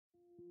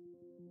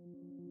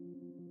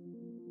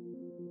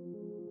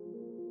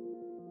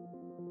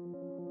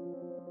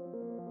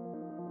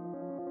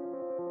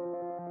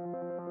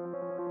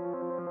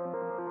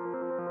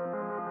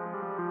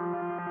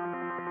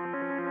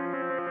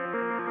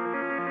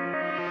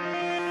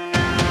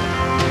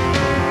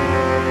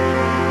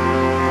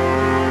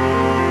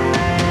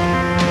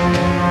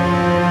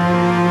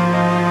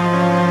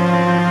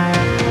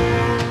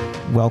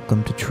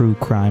Welcome to True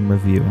Crime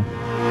Review,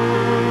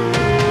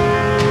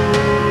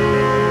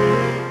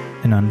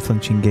 an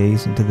unflinching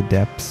gaze into the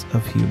depths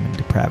of human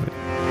depravity.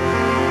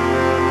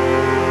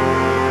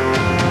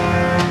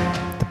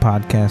 The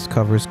podcast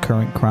covers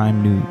current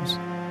crime news,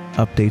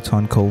 updates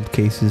on cold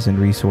cases, and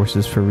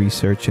resources for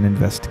research and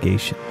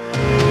investigation.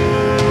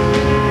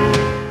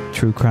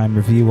 True Crime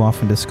Review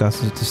often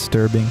discusses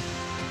disturbing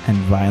and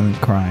violent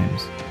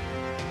crimes,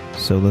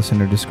 so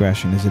listener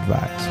discretion is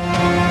advised.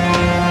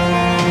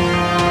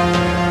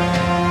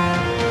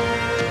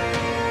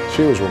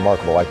 She was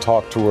remarkable. I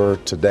talked to her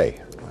today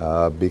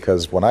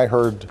because when I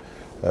heard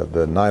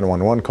the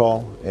 911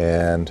 call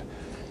and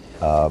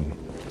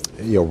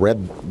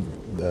read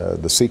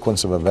the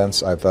sequence of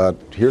events, I thought,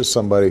 here's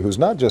somebody who's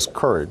not just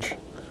courage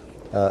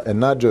and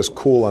not just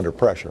cool under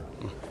pressure,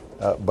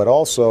 but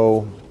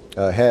also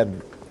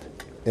had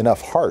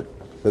enough heart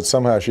that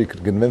somehow she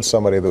could convince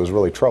somebody that was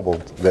really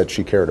troubled that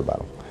she cared about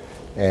them.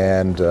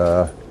 And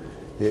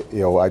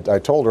I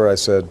told her, I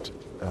said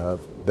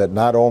that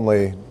not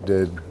only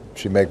did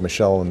she make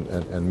Michelle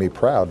and me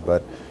proud,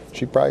 but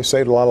she probably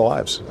saved a lot of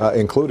lives,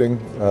 including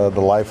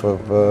the life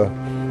of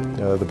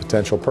the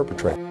potential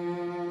perpetrator.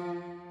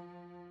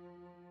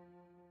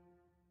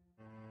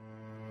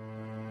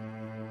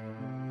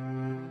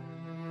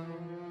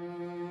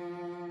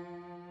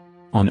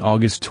 On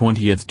August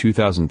 20,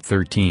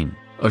 2013,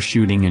 a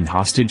shooting and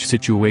hostage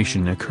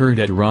situation occurred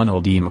at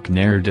Ronald E.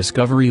 McNair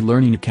Discovery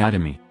Learning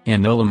Academy,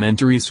 an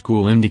elementary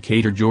school in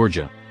Decatur,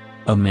 Georgia.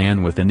 A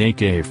man with an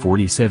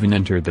AK-47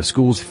 entered the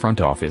school's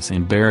front office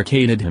and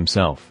barricaded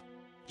himself.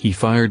 He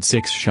fired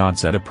 6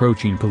 shots at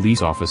approaching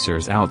police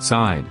officers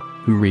outside,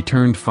 who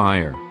returned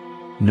fire.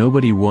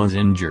 Nobody was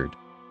injured.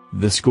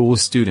 The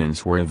school's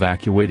students were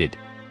evacuated.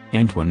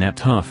 Antoinette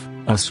Tuff,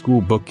 a school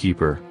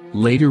bookkeeper,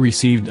 later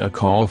received a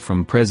call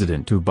from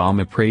President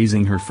Obama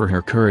praising her for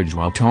her courage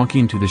while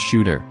talking to the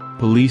shooter.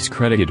 Police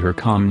credited her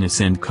calmness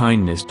and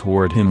kindness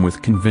toward him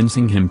with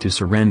convincing him to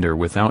surrender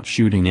without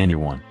shooting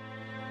anyone.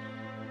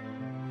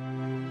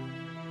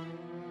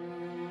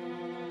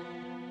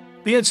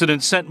 The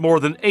incident sent more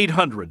than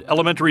 800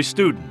 elementary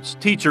students,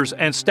 teachers,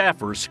 and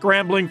staffers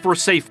scrambling for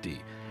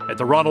safety at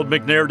the Ronald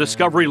McNair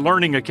Discovery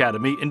Learning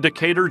Academy in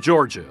Decatur,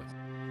 Georgia.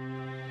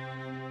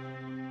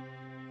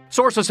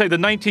 Sources say the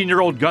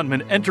 19-year-old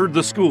gunman entered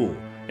the school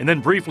and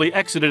then briefly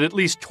exited at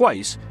least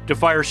twice to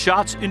fire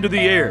shots into the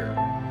air.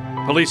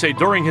 Police say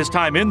during his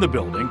time in the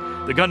building,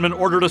 the gunman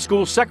ordered a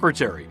school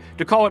secretary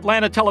to call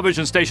Atlanta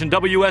television station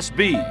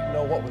WSB.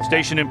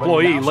 Station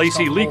employee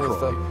Lacey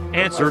Lecroy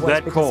answered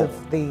that call.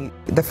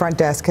 The front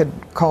desk had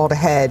called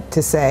ahead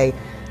to say,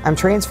 I'm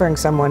transferring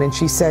someone, and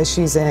she says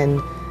she's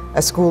in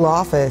a school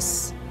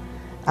office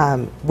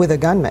with a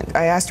gunman.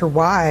 I asked her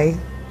why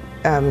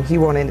he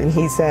wanted, and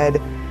he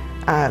said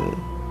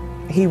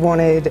he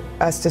wanted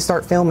us to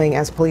start filming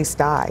as police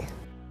die.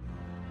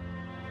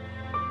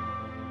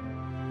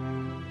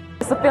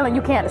 It's a feeling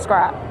you can't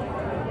describe.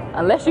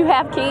 Unless you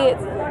have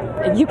kids,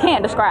 you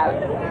can't describe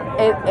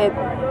it.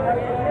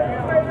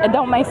 It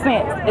don't make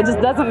sense. It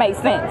just doesn't make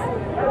sense.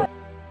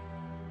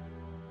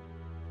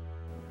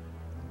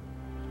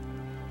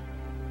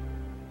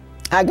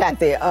 I got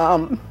there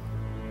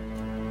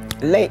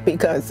late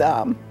because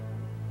I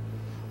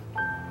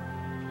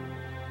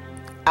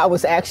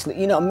was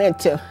actually, meant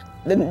to.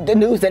 The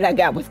news that I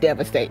got was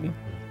devastating,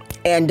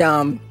 and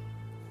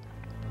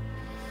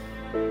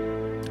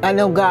I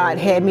know God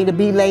had me to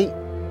be late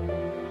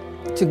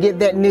to get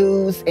that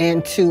news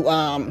and to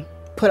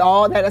put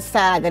all that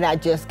aside that I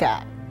just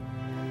got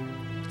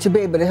to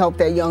be able to help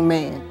that young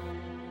man.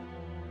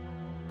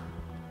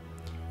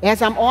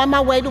 As I'm on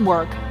my way to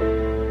work,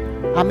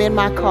 I'm in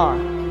my car.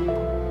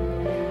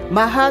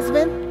 My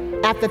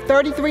husband, after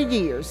 33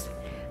 years,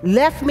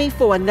 left me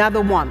for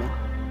another woman.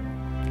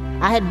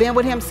 I had been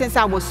with him since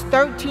I was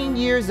 13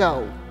 years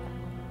old.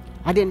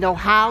 I didn't know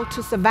how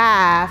to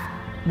survive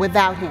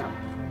without him.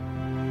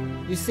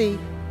 You see,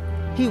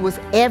 he was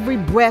every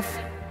breath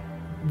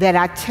that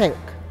I took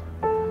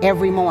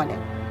every morning.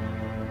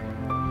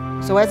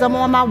 So as I'm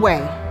on my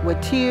way,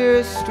 with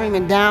tears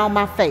streaming down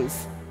my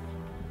face,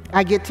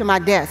 I get to my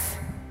desk.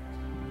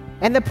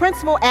 And the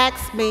principal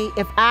asks me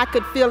if I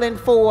could fill in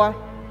for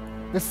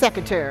the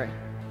secretary.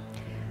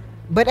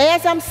 But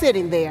as I'm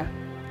sitting there,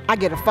 I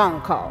get a phone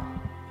call.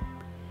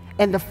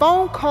 And the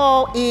phone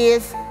call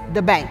is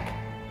the bank,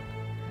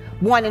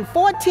 wanting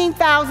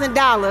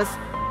 $14,000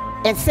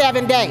 in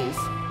 7 days.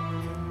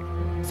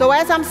 So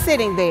as I'm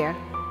sitting there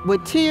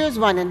with tears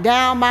running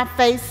down my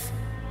face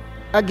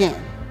again,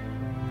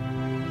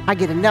 I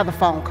get another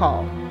phone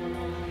call.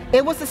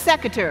 It was the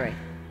secretary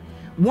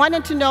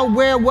wanting to know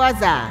where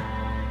was I,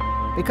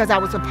 because I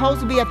was supposed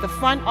to be at the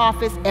front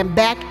office and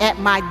back at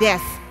my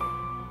desk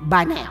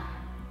by now.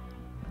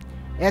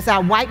 As I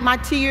wipe my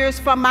tears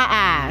from my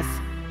eyes,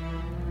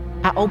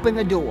 I open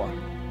the door,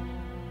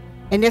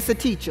 and it's a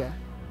teacher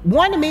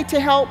wanted me to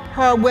help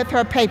her with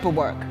her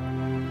paperwork.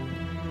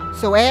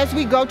 So as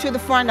we go to the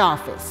front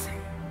office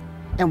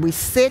and we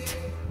sit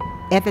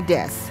at the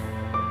desk,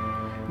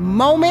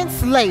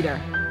 moments later,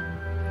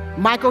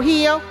 Michael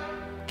Hill,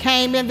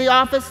 came in the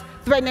office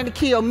threatening to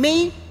kill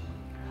me,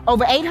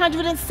 over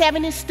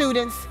 870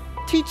 students,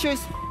 teachers,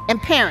 and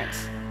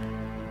parents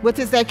with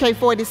his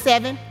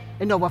AK-47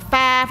 and over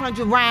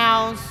 500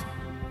 rounds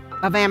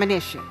of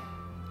ammunition.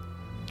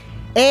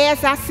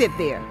 As I sit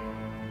there,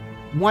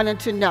 wanting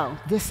to know,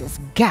 this has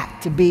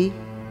got to be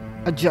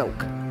a joke.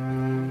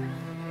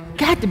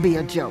 Got to be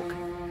a joke.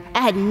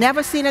 I had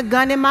never seen a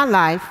gun in my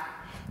life,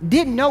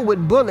 didn't know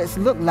what bullets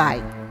looked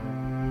like.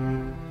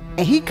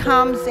 And he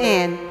comes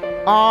in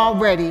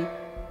already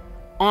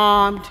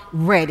armed,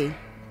 ready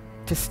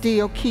to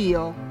steal,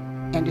 kill,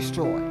 and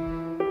destroy.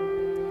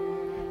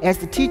 As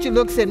the teacher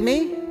looks at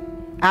me,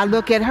 I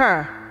look at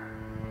her,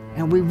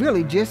 and we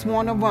really just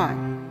want to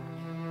run.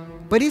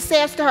 But he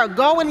says to her,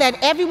 go and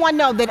let everyone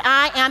know that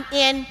I am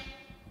in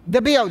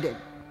the building.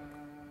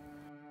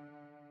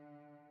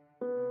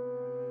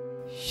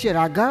 Should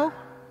I go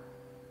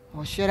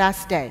or should I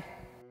stay?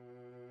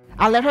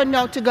 I let her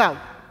know to go.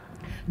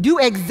 Do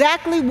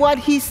exactly what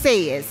he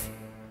says.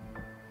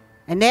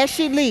 And as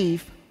she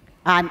leaves,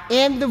 I'm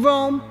in the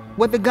room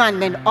with the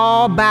gunman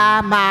all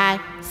by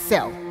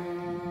myself.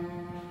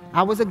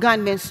 I was a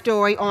gunman's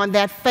story on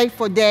that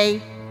fateful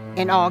day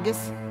in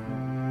August.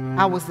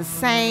 I was the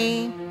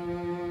same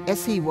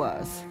as he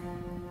was.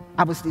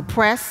 I was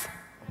depressed,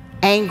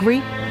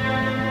 angry,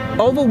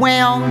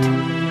 overwhelmed.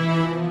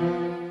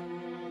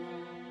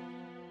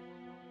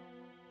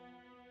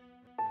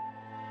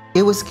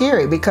 It was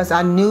scary because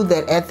I knew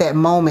that at that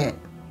moment,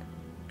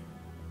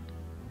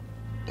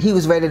 he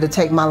was ready to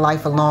take my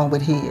life along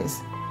with his.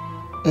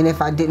 And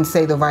if I didn't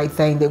say the right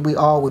thing, that we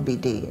all would be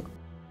dead.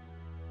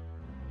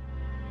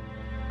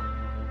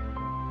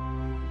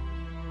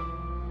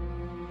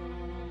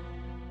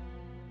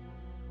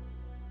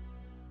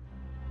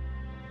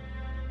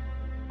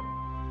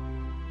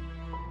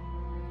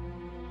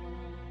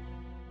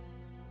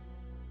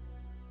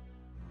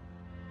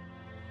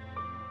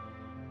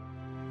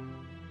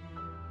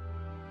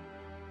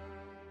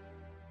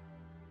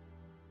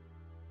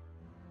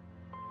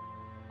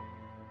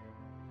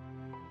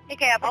 Hey,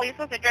 Cab Police,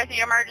 what's the address of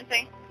your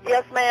emergency?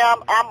 Yes,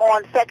 ma'am. I'm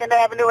on 2nd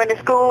Avenue in the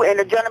school, and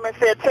the gentleman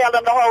said, tell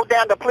them to hold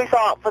down. The police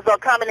officer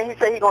coming, and he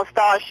said he's going to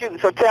start shooting,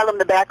 so tell them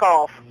to back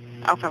off.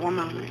 Okay, one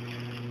moment.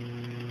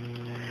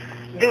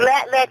 Do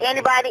not let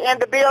anybody in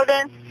the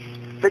building,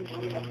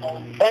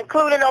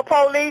 including the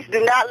police.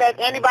 Do not let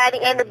anybody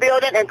in the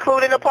building,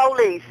 including the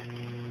police.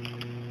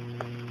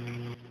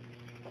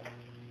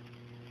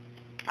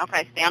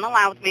 Okay, stay on the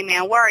line with me,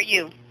 ma'am. Where are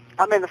you?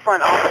 I'm in the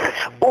front office.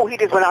 Ooh, he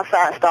just went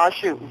outside and started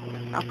shooting.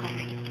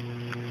 Okay.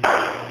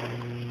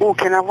 Ooh,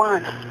 can I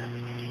run?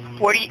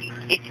 Where do you,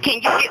 can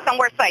you get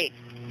somewhere safe?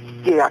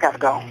 Yeah, I got to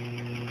go.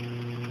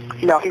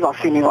 No, he going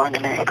to see me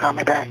running and call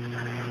me back.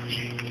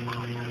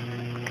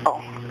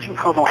 Oh,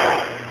 hold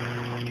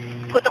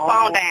on. Put the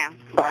phone down.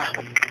 Bye.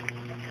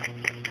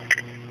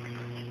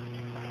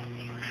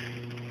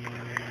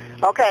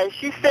 Okay,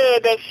 she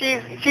said that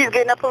she's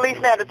getting the police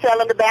now to tell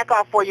them to back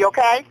off for you,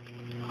 okay?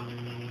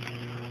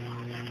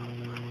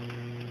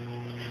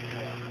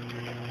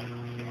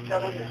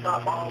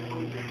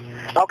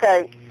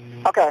 Okay,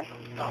 okay.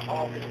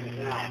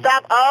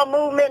 Stop all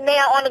movement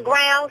now on the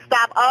ground.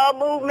 Stop all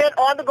movement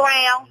on the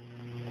ground.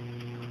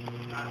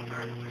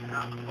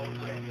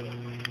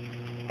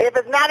 If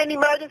it's not an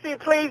emergency,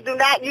 please do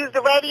not use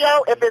the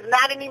radio. If it's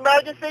not an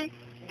emergency,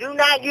 do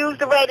not use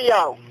the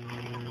radio.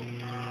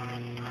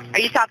 Are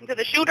you talking to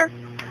the shooter?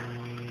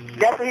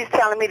 That's what he's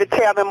telling me to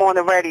tell them on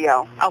the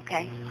radio.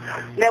 Okay.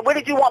 Now, what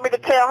did you want me to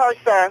tell her,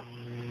 sir?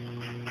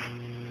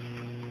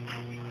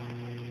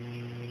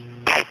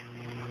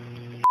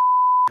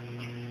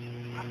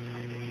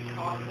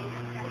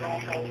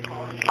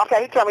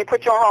 Okay, he told me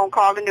put you on hold,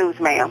 call the news,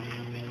 ma'am.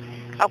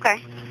 Okay.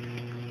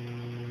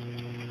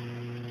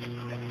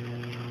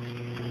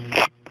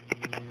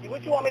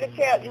 What you want me to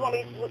tell? You want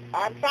me?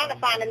 I'm trying to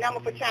find the number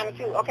for Channel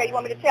 2. Okay, you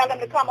want me to tell them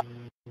to come?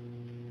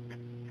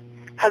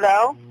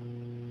 Hello?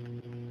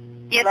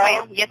 Yes,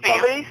 Hello? ma'am. Yes, ma'am.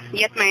 Police?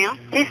 Yes, ma'am.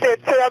 He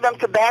said tell them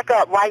to back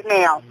up right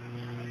now.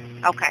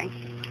 Okay.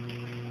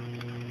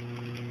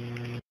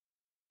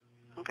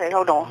 Okay,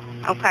 hold on.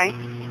 Okay.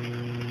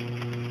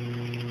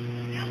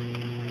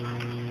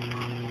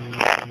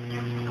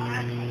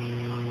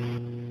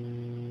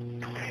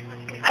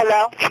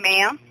 Hello?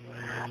 Ma'am?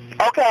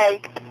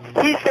 Okay.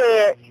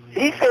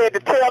 He said to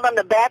tell them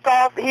to back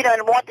off. He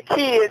doesn't want the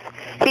kids.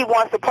 He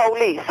wants the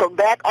police. So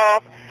back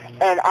off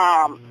and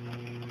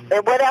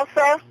what else,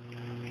 sir?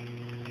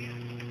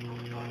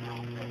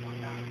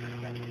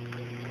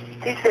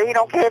 He said he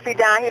don't care if he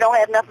died. He don't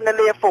have nothing to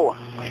live for.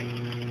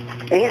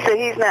 And he said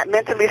he's not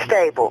mentally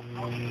stable.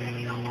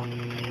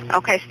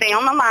 Okay, stay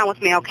on the line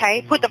with me,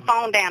 okay? Put the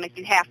phone down if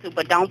you have to,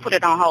 but don't put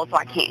it on hold so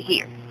I can't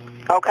hear.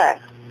 Okay.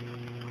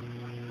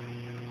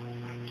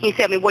 Can you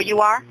tell me where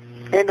you are?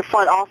 In the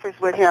front office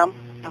with him.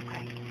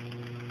 Okay.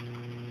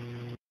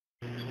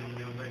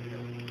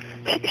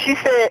 He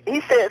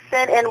said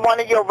send in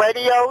one of your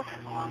radios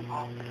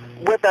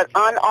with an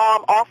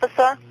unarmed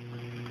officer.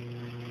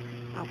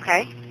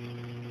 Okay.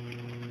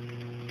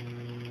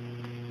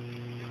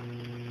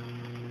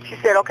 she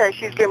said, okay,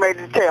 she's getting ready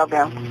to tell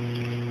them.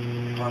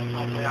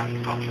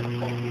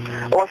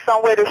 Or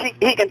somewhere that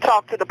he can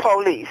talk to the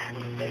police.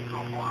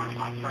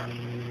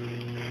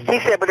 He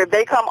said, but if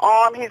they come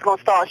armed, he's going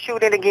to start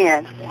shooting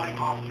again.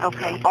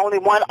 Okay. Only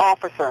one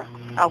officer.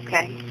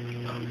 Okay.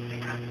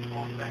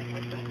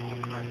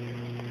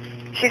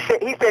 He said,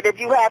 if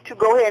you have to,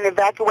 go ahead and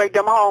evacuate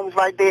them homes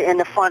right there in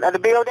the front of the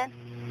building.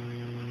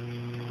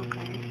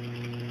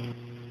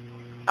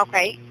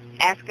 Okay.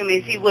 Ask him,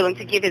 is he willing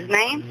to give his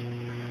name?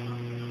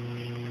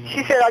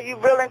 She said, are you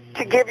willing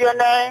to give your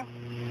name?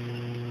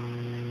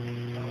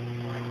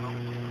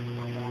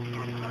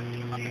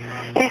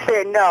 He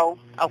said no.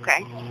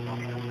 Okay.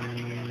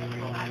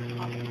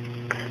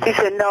 He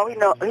said no, he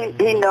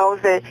knows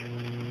that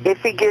if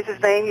he gives his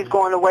name, he's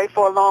going away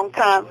for a long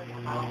time.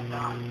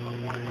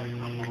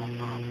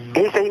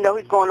 He said he knows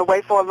he's going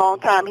away for a long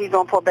time. He's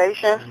on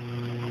probation.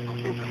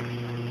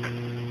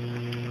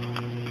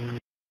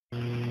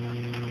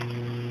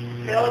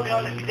 Tell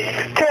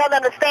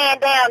them to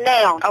stand down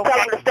now. Okay. Tell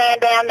them to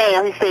stand down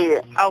now, he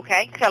said.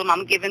 Okay. Tell him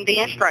I'm giving the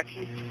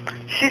instructions.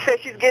 She said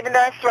she's giving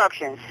the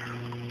instructions.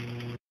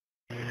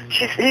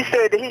 He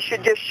said that he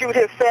should just shoot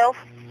himself.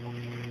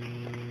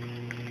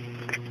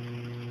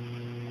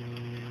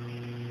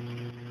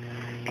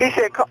 He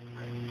said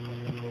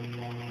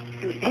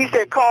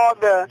call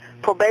the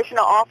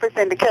probationer office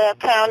in DeKalb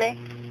County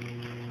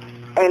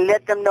and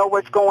let them know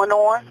what's going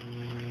on.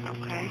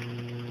 Okay.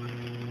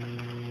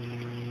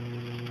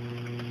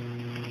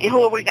 And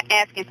who are we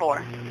asking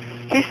for?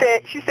 She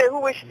said,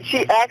 who is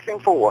she asking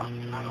for?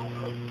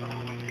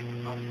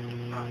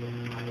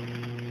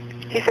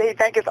 He said he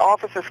thinks it's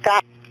Officer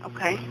Scott.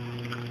 Okay.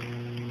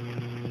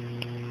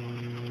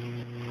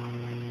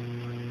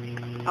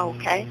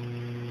 Okay.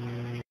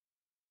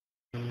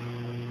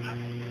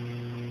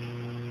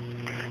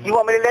 You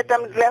want me to let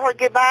her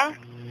get by?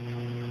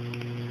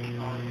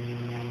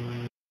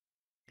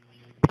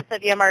 What's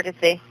the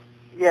emergency?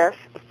 Yes.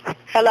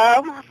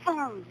 Hello?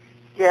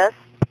 Yes.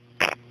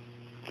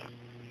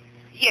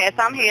 Yes,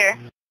 I'm here.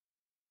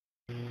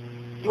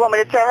 You want me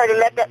to tell her to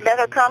let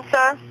her come,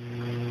 sir?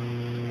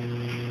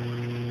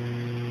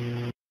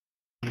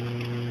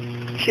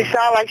 She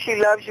sounds like she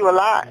loves you a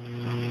lot.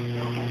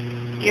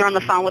 You're on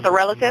the phone with a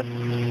relative?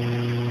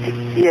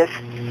 Yes.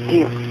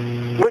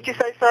 What'd you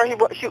say, sir?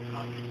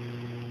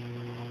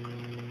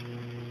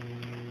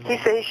 He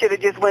said he should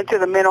have just went to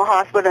the mental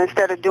hospital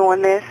instead of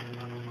doing this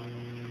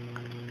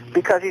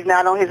because he's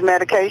not on his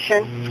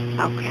medication.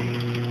 Okay.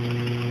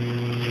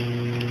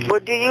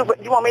 But you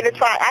want me to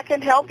try? I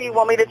can help you.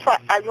 Want me to try?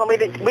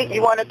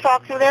 You want to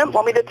talk to them?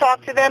 Want me to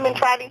talk to them and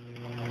try to?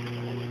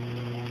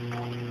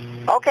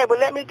 Okay, well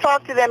let me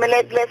talk to them and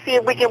let's see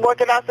if we can work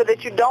it out so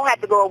that you don't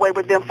have to go away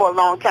with them for a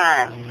long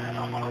time.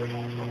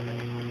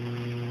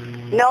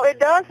 No, it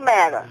does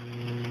matter.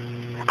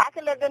 I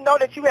can let them know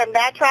that you have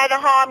not tried to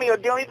harm me or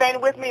do anything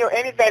with me or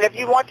anything if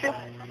you want to.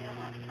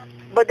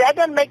 But that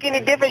doesn't make any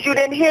difference. You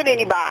didn't hit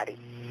anybody.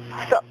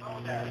 So,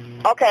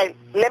 okay,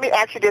 let me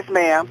ask you this,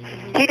 ma'am.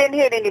 He didn't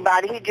hit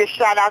anybody. He just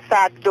shot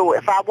outside the door.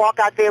 If I walk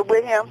out there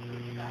with him,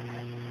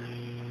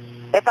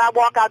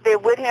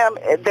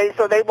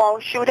 so they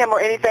won't shoot him or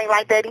anything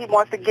like that, he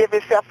wants to give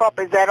himself up,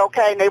 is that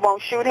okay? And they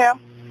won't shoot him?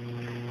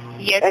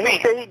 Yes, and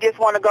he said he just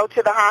want to go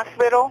to the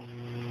hospital?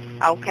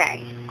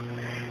 Okay.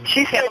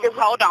 She said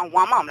hold on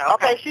one moment.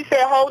 Okay, she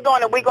said hold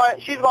on, and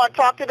she's going to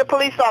talk to the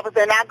police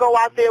officer, and I'll go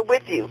out there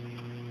with you.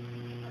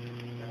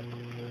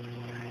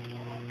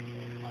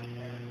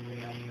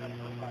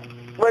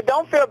 Well,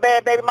 don't feel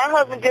bad, baby. My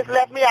husband just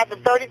left me after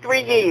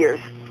 33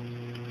 years.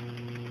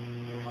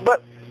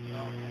 But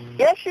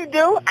yes, you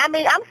do. I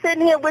mean, I'm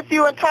sitting here with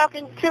you and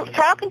talking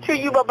to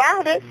you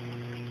about it.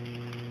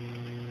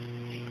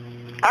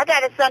 I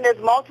got a son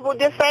that's multiple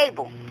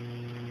disabled.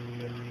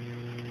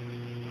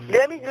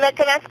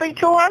 Can I speak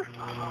to her?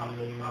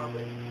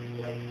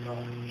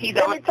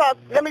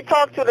 Let me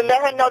talk to her.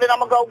 Let her know that I'm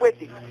gonna go with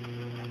you.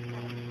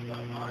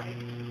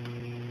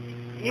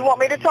 You want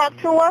me to talk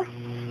to her?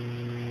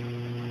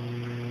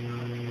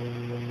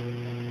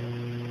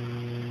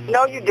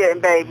 No, you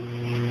didn't, baby.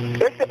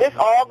 It's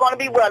all gonna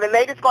be well. The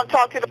lady's gonna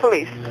talk to the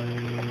police.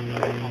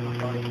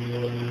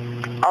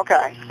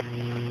 Okay.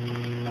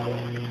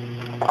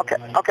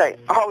 Okay.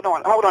 Hold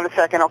on a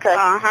second, okay?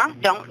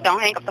 Don't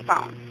hang up the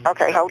phone.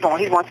 Okay, hold on.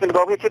 He wants me to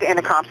go over here to the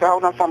intercom, so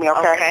hold on for me,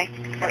 okay?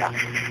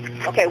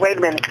 Okay, wait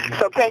a minute.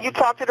 So can you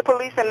talk to the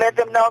police and let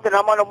them know that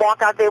I'm going to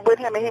walk out there with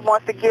him and he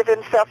wants to give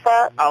himself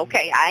up?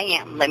 Okay, I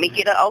am. Let me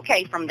get an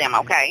okay from them,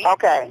 okay?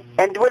 Okay.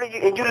 And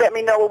you let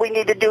me know what we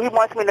need to do. He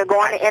wants me to go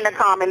on the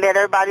intercom and let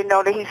everybody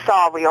know that he's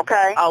sorry,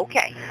 okay?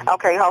 Okay.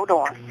 Okay, hold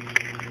on.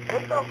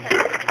 It's okay.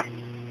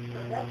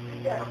 Let's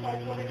do that, okay?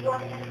 You want me to go on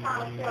the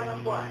intercom and tell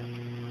them what?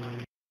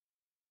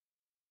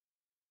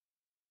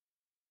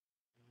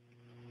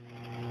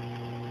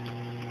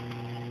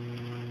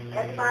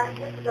 Everybody,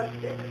 this is still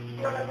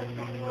a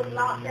continuous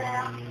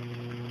lockdown.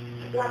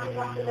 The government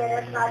wants to let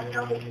everybody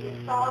know that he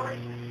is sorry.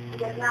 He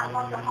does not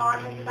want to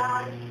harm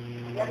anybody.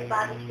 And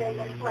everybody stay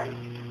in place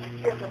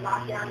until the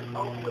lockdown is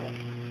over with.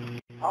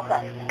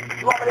 Okay.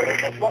 You want me to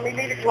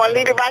leave it? You want to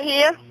leave it right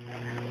here?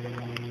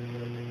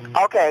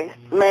 Okay,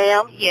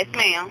 ma'am. Yes,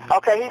 ma'am.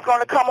 Okay, he's going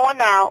to come on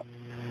out,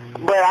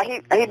 but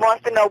he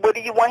wants to know, what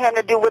do you want him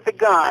to do with the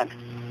gun?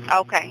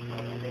 Okay.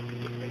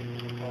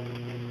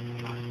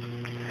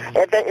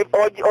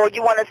 Or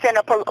you want to send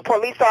a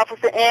police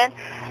officer in?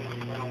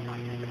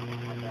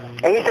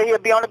 And he said he'll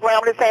be on the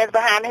ground with his hands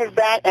behind his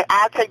back, and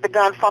I'll take the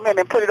gun from him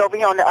and put it over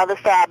here on the other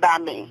side by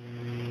me.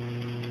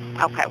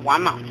 Okay,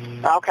 one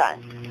moment. Okay.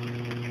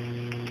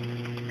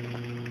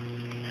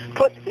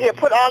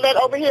 Put all that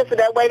over here so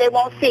that way they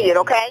won't see it,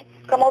 okay?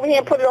 Come over here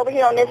and put it over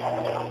here on this.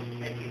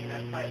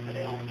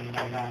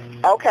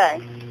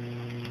 Okay.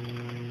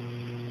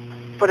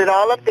 Put it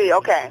all up there,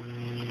 okay.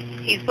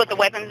 He's put the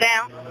weapons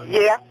down?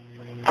 Yeah.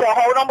 So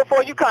hold on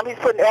before you come. He's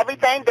putting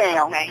everything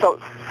down. Okay. So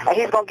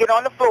he's going to get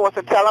on the floor,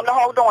 so tell him to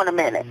hold on a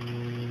minute.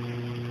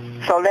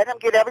 So let him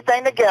get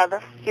everything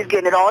together. He's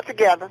getting it all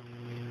together.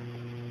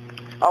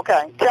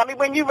 Okay. Tell me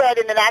when you're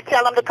ready, and then I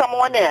tell him to come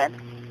on in.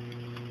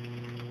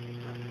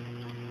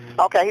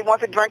 Okay, he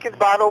wants to drink his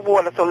bottle of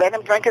water, so let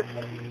him drink his...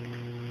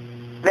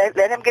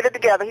 Let him get it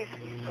together. He's...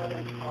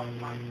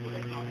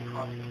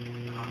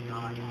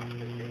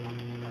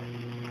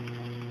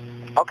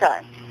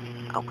 Okay.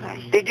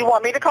 Okay. Did you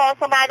want me to call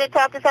somebody and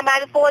talk to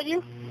somebody for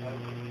you?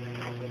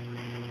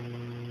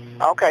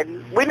 Okay.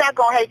 We're not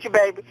going to hate you,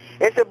 baby.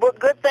 It's a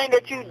good thing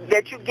that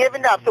you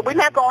giving up, so we're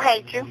not going to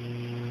hate you.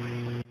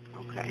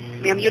 Okay.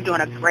 Ma'am, you're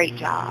doing a great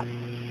job.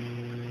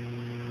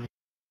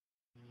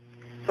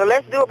 So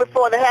let's do it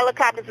before the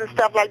helicopters and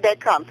stuff like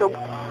that come. So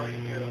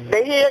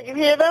you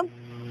hear them?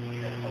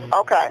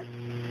 Okay.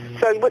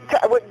 So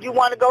you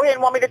want to go ahead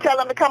and want me to tell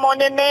them to come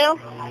on in now?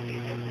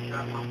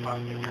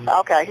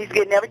 Okay, he's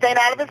getting everything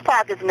out of his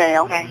pockets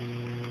now. Okay.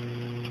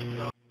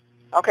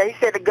 Okay, he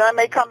said the gun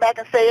may come back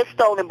and say it's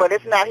stolen, but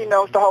it's not. He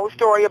knows the whole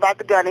story about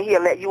the gun, and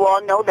he'll let you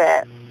all know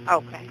that.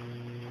 Okay.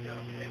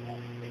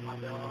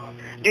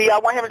 Do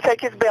y'all want him to take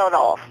his belt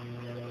off?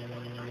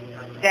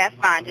 That's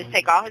fine. Just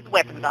take all his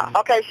weapons off.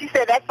 Okay, she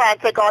said that's fine.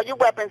 Take all your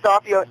weapons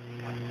off. She said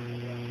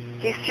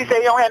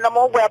you don't have no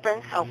more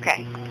weapons.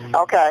 Okay.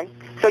 Okay.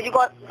 So you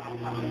going...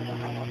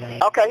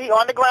 Okay, he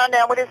on the ground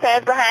now with his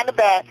hands behind the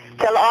back.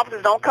 Tell the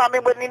officers don't come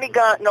in with any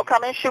gun, no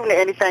come in shooting or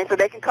anything, so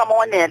they can come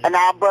on in, and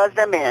I'll buzz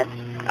them in.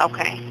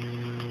 Okay.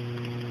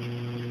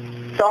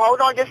 So hold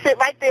on, just sit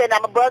right there, and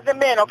I'm going to buzz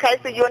them in, okay?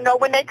 So you'll know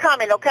when they're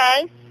coming,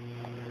 okay?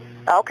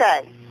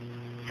 Okay.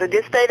 So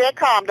just stay there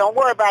calm. Don't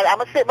worry about it. I'm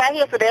going to sit right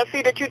here so they'll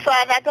see that you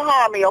try not to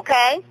harm me,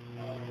 okay?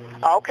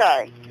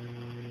 Okay.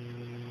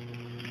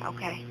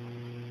 Okay.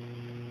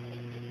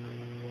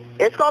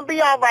 It's going to be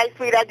all right,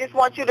 sweet. I just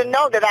want you to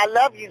know that I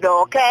love you,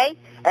 though, okay?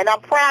 And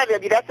I'm proud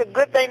of you. That's a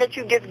good thing that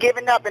you just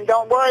given up, and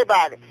don't worry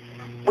about it.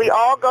 We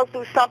all go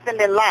through something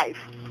in life.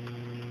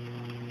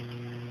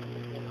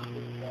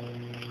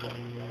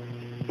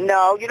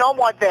 No, you don't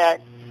want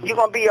that. You're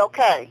going to be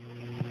okay.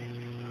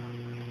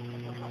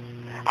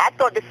 I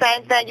thought the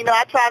same thing. You know,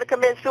 I tried to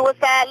commit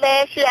suicide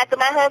last year after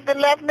my husband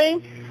left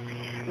me.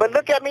 But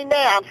look at me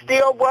now. I'm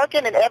still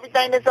working, and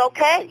everything is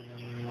okay.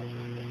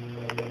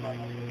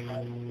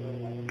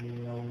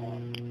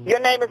 Your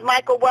name is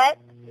Michael what?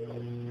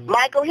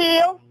 Michael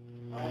Hill?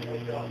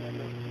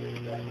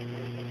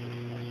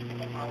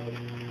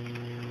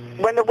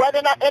 When the what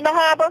in the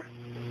harbor?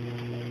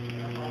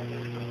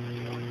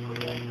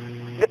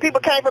 The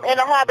people came from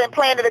Inner Harbor and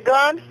planted a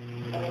gun?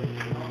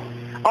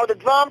 Oh, the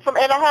drums from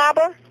Inner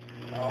Harbor?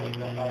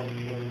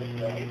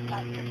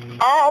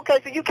 Oh,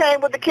 okay, so you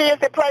came with the kids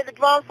that played the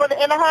drums for the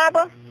Inner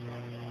Harbor?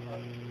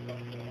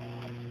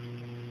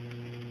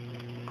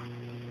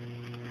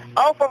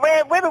 Oh, for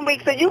Red Ribbon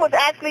Week, so you was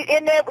actually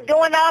in there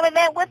doing all of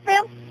that with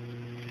them?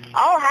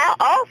 Oh, how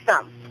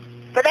awesome.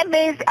 So that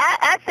means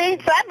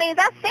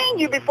I've seen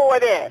you before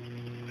then.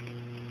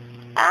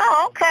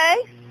 Oh,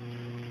 okay.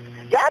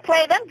 Y'all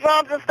play them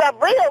drums and stuff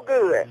real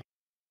good.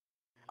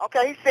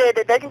 Okay, he said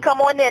that they can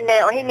come on in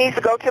there, or he needs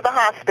to go to the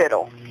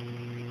hospital.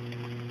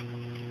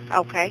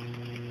 Okay.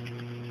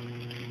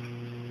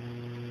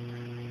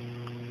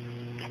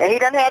 And he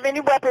doesn't have any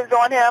weapons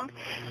on him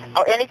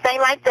or anything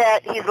like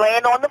that. He's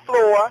laying on the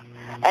floor,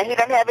 and he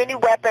doesn't have any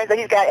weapons. And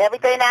he's got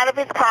everything out of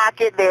his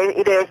pocket.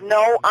 There's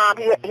no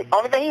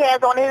only thing he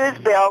has on is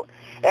his belt.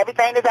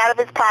 Everything is out of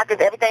his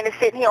pockets. Everything is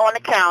sitting here on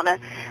the counter.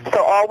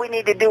 So all we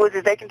need to do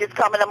is they can just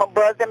come and I'm gonna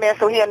buzz them in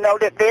so he'll know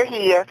that they're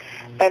here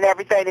and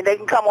everything, and they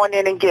can come on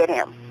in and get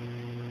him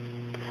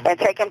and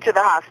take him to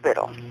the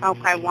hospital.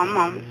 Okay, one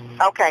moment.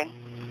 Okay.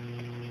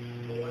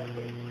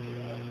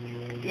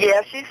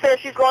 Yeah, she says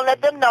she's going to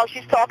let them know.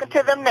 She's talking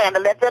to them now to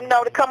let them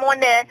know to come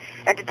on in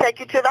and to take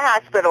you to the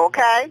hospital,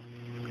 okay?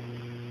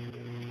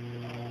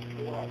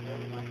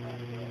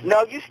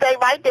 No, you stay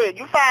right there.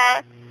 You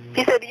fine.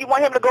 He said, do you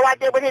want him to go out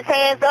there with his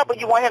hands up, or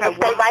you want him to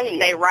stay right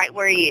here? Stay right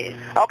where he is.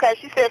 Okay,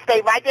 she said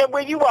stay right there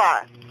where you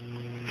are.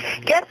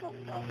 Guess what?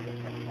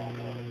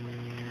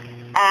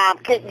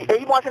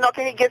 He wants to know,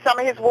 can he get some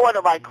of his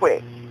water right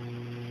quick?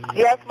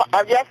 Yes,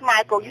 yes,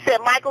 Michael. You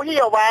said Michael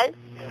Hill, right?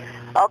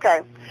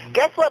 Okay.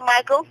 Guess what,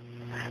 Michael?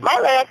 My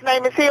last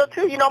name is Hill,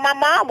 too. You know, my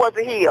mom was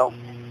a Hill.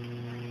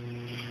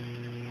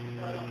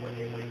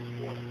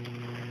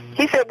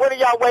 He said, what are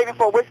y'all waiting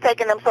for? What's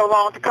taking them so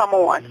long to come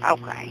on?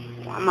 Okay,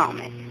 one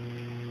moment.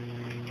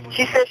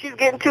 She said she's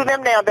getting to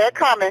them now. They're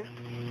coming.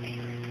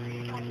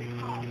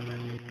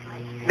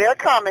 They're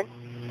coming.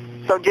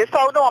 So just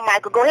hold on,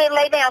 Michael. Go ahead and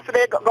lay down. So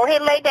go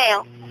ahead and lay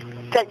down.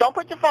 Don't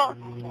put your phone.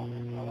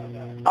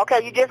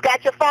 Okay, you just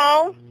got your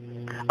phone?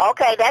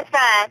 Okay, that's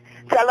fine.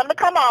 Tell him to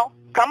come on.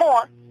 Come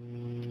on.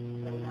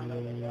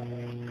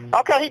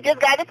 Okay, he just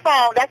got his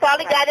phone. That's all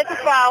he got is his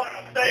phone.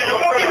 It's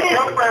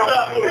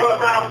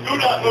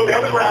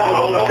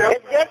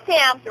just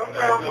him.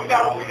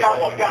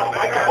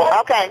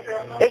 Okay,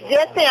 it's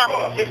just him.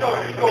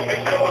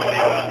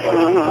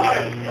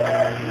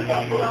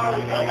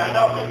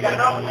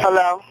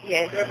 Hello?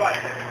 Yes.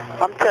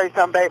 I'm telling you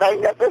something, babe. I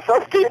ain't never been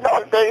so scared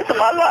all days of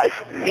my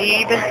life.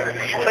 Me either.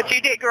 But you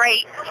did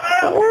great.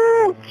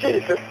 Ooh,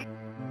 Jesus.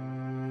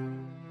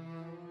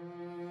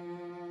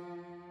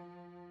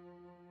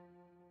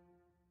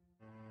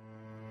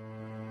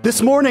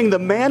 This morning, the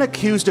man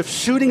accused of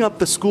shooting up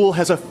the school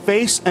has a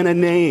face and a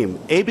name.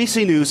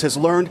 ABC News has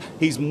learned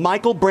he's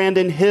Michael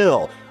Brandon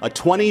Hill, a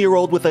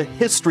 20-year-old with a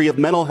history of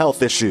mental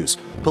health issues.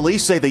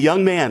 Police say the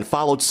young man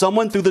followed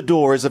someone through the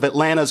doors of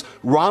Atlanta's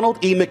Ronald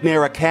E.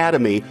 McNair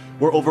Academy,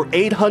 where over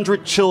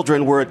 800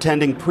 children were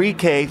attending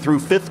pre-K through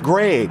 5th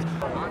grade.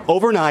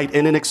 Overnight,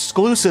 in an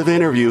exclusive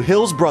interview,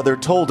 Hill's brother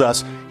told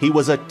us he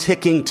was a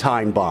ticking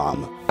time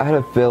bomb. I had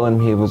a feeling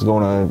he was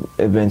going to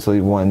eventually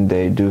one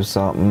day do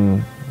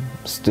something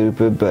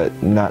stupid,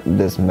 but not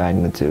this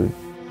magnitude.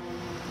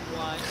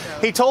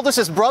 He told us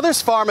his brother's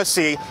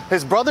pharmacy,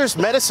 his brother's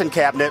medicine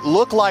cabinet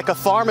looked like a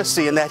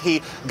pharmacy in that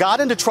he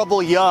got into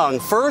trouble young,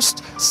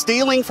 first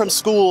stealing from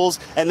schools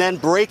and then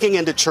breaking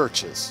into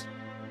churches.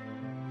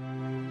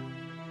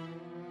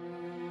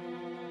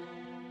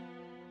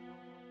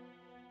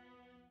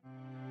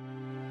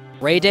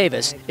 Ray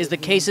Davis is the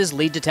case's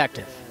lead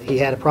detective. He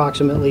had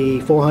approximately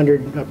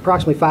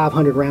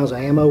 500 rounds of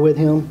ammo with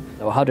him.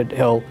 So how did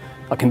Hill,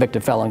 a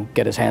convicted felon,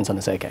 get his hands on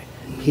this AK?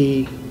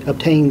 He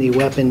obtained the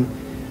weapon,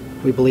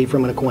 we believe,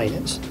 from an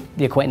acquaintance.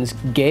 The acquaintance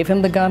gave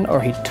him the gun,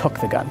 or he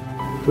took the gun?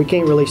 We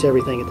can't release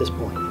everything at this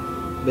point,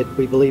 but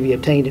we believe he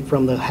obtained it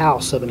from the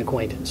house of an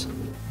acquaintance.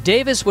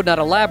 Davis would not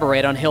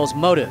elaborate on Hill's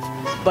motive,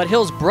 but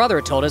Hill's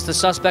brother told us the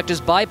suspect is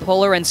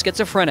bipolar and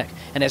schizophrenic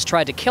and has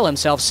tried to kill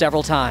himself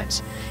several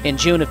times. In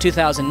June of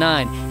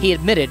 2009, he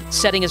admitted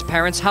setting his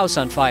parents' house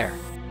on fire.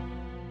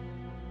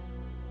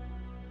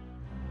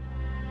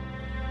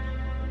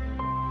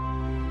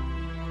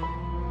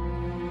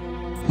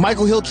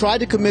 Michael Hill tried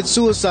to commit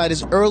suicide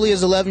as early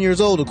as 11 years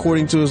old,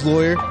 according to his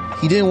lawyer.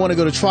 He didn't want to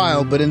go to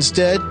trial, but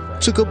instead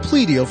took a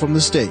plea deal from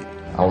the state.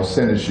 I will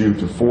sentence you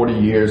to 40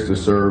 years to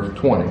serve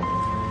 20,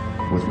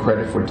 with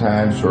credit for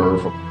time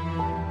served.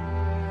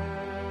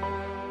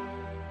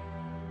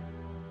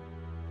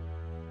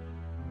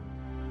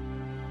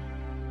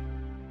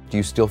 Do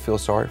you still feel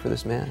sorry for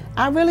this man?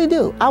 I really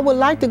do. I would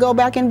like to go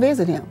back and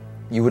visit him.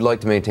 You would like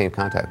to maintain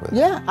contact with him?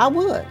 Yeah, I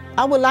would.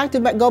 I would like to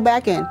go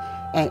back and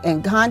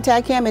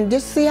contact him and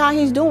just see how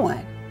he's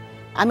doing.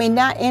 I mean,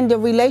 not in the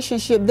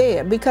relationship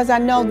there, because I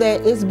know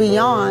that it's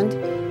beyond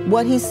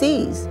what he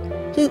sees.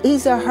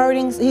 He's a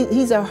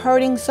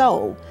hurting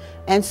soul.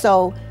 And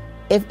so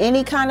if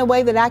any kind of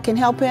way that I can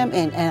help him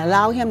and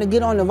allow him to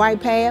get on the right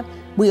path,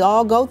 we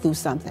all go through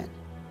something.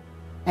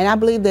 And I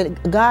believe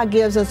that God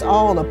gives us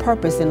all a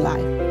purpose in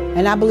life.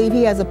 And I believe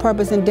he has a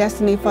purpose and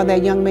destiny for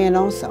that young man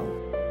also.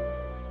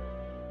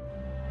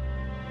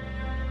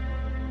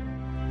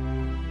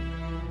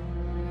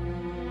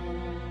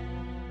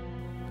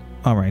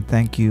 All right,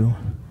 thank you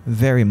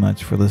very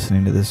much for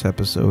listening to this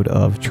episode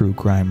of True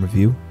Crime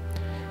Review.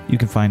 You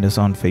can find us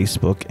on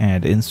Facebook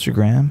and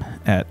Instagram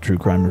at True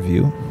Crime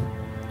Review,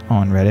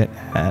 on Reddit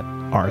at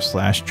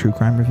r/True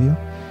Crime Review,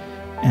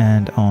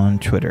 and on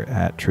Twitter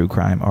at True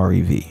Crime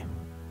REV.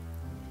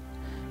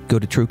 Go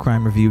to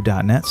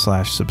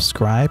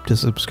truecrimereview.net/subscribe to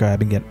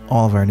subscribe and get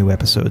all of our new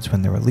episodes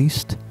when they're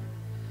released.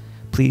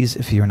 Please,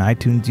 if you're an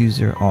iTunes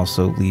user,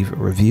 also leave a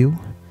review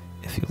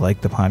if you like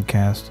the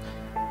podcast,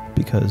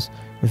 because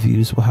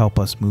reviews will help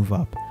us move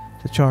up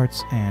the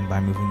charts, and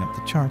by moving up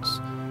the charts,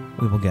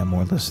 we will get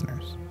more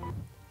listeners.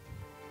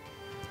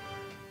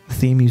 The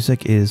theme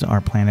music is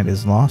Our Planet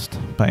is Lost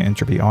by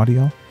Entropy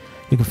Audio.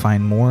 You can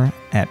find more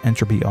at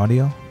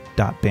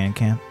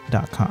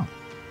entropyaudio.bandcamp.com.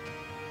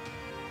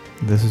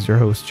 This is your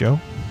host, Joe,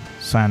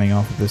 signing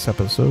off of this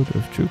episode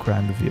of True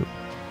Crime Review.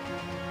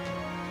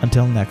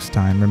 Until next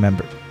time,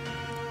 remember,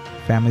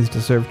 families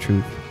deserve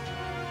truth,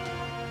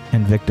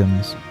 and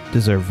victims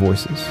deserve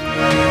voices.